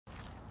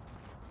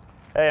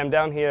Hey, I'm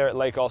down here at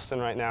Lake Austin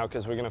right now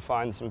because we're going to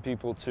find some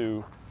people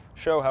to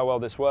show how well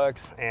this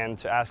works and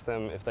to ask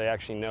them if they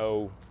actually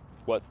know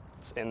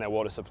what's in their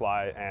water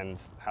supply and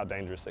how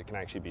dangerous it can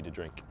actually be to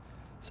drink.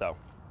 So,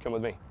 come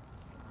with me.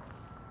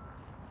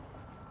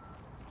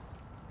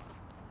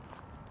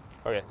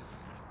 Okay,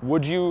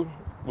 would you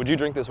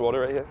drink this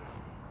water right here?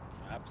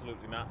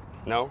 Absolutely not.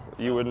 No?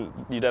 You wouldn't,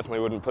 you definitely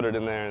wouldn't put it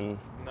in there and...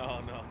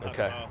 No, not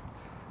okay. at all.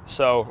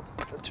 So,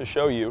 to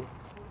show you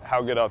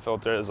how good our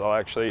filter is, I'll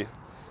actually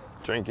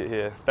drink it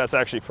here. That's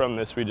actually from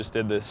this, we just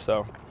did this,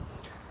 so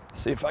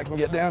see if I can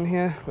get down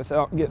here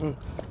without getting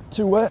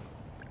too wet.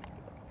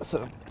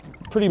 So,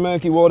 pretty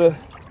murky water.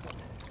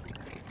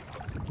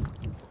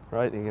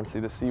 Right, you can see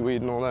the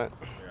seaweed and all that.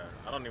 Yeah,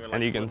 I don't even like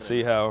and you can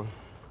see how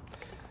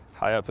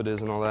high up it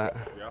is and all that.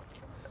 Yeah.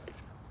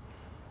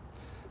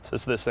 So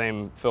it's the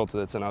same filter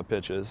that's in our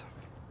pitchers.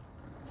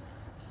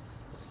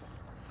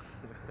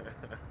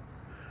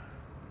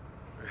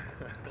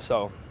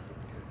 So,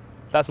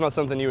 that's not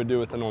something you would do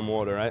with the normal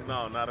water, right?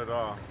 No, not at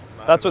all.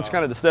 That's what's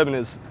kind of disturbing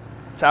is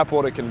tap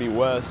water can be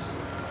worse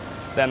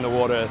than the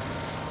water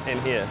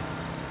in here,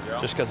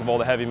 just because of all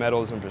the heavy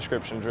metals and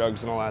prescription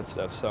drugs and all that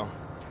stuff. So,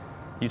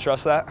 you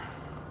trust that?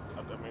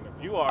 I mean,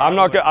 if you are, I'm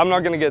not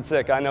going to get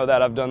sick. I know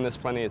that. I've done this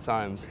plenty of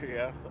times.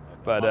 Yeah.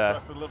 But I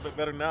trust it a little bit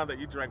better now that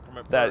you drank from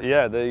it first. That,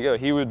 yeah, there you go.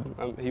 He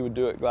would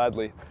do it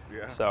gladly.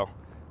 Yeah. So,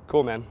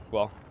 cool, man.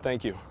 Well,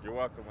 thank you. You're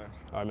welcome, man.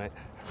 All right,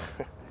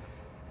 mate.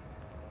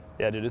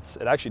 Yeah, dude, it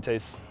actually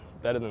tastes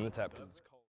better than the tap.